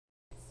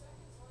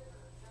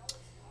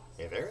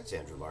Hey there, it's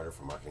Andrew Larder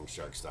from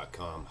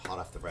MarketingSharks.com. Hot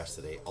off the press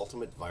today,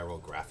 Ultimate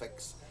Viral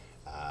Graphics.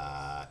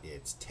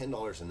 It's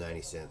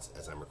 $10.90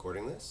 as I'm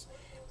recording this,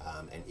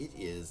 and it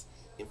is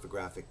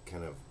infographic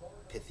kind of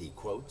pithy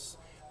quotes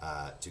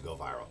to go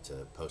viral,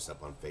 to post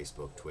up on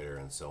Facebook, Twitter,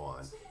 and so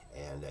on.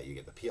 And you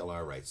get the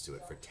PLR rights to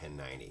it for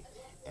 $10.90.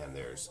 And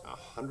there's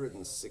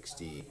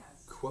 160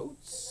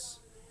 quotes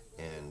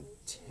and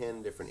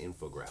 10 different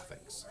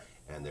infographics,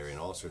 and they're in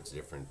all sorts of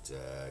different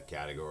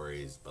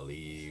categories: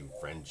 believe,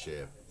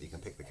 friendship. You can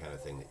pick the kind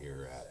of thing that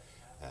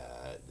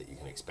that you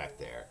can expect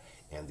there.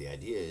 And the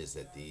idea is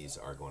that these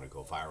are going to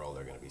go viral.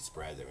 They're going to be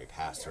spread. They're going to be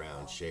passed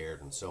around,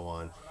 shared, and so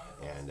on.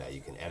 And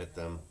you can edit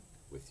them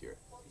with your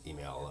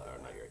email,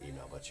 or not your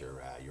email, but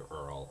your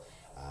URL,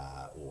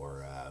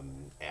 or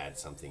add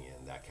something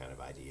in, that kind of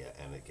idea,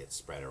 and it gets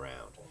spread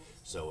around.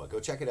 So go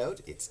check it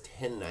out. It's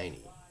 $10.90,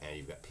 and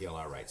you've got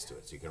PLR rights to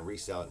it, so you can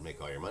resell it and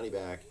make all your money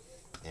back.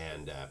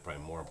 And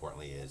probably more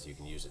importantly is you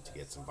can use it to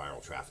get some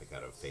viral traffic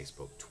out of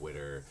Facebook,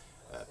 Twitter,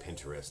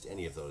 Pinterest,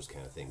 any of those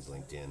kind of things,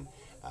 LinkedIn,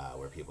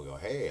 where people go,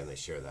 hey, and they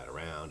share that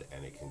around,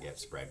 and it can get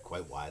spread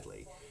quite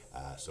widely.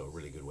 So a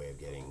really good way of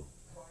getting,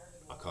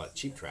 I'll call it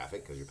cheap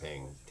traffic, because you're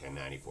paying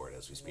 $10.90 for it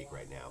as we speak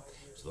right now.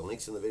 So the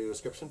link's in the video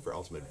description for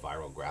Ultimate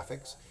Viral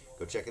Graphics.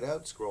 Go check it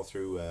out, scroll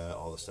through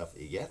all the stuff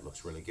that you get. It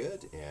looks really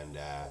good, and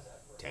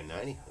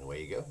 $10.90, and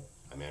away you go.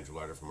 I'm Andrew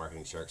Larder from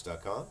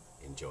MarketingSharks.com.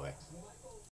 Enjoy.